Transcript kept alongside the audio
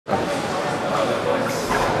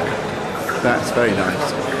That's very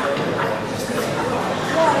nice.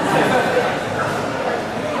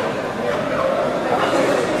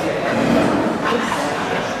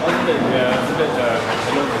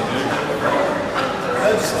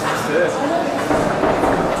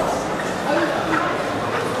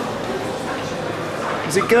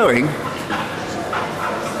 Is it going?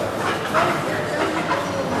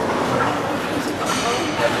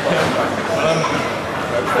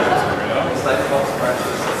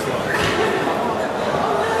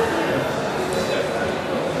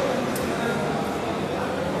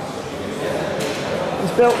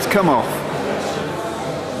 His belt's come off.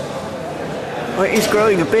 Oh, it is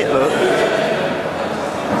growing a bit, look.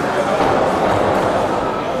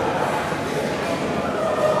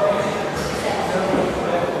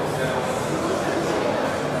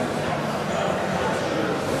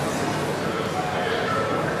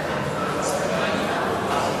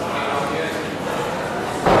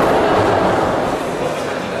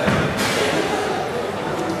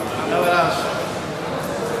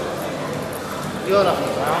 You're not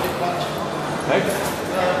around it much.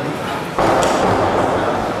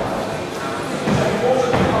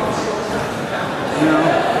 No.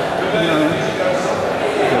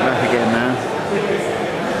 Go back again now.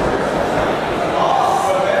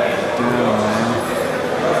 Down there.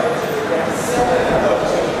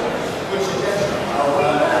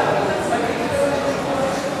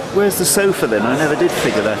 Where's the sofa then? I never did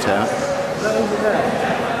figure that out.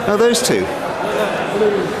 Oh, those two.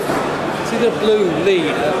 See the blue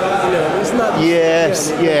lead, isn't that?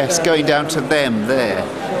 Yes, yes, going down to them there.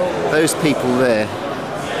 Those people there.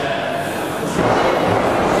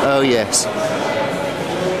 Oh yes.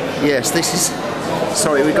 Yes, this is...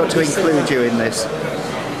 Sorry, we've got to include you in this.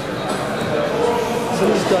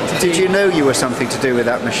 Did you know you were something to do with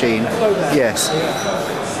that machine? Yes.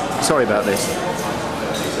 Sorry about this.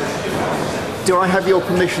 Do I have your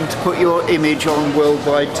permission to put your image on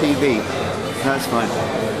worldwide TV? That's fine.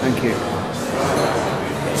 Thank you.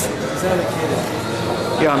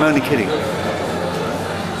 Yeah, I'm only kidding.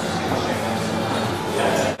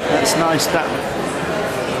 That's nice, that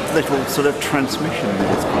little sort of transmission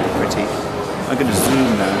there is quite pretty. I'm going to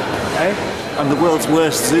zoom now. Eh? I'm the world's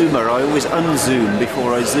worst zoomer. I always unzoom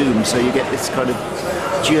before I zoom, so you get this kind of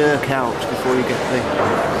jerk out before you get the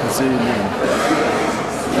zoom in.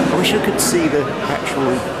 I wish I could see the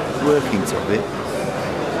actual workings of it.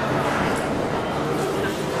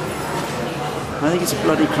 I think it's a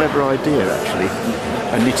bloody clever idea, actually,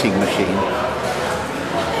 a knitting machine.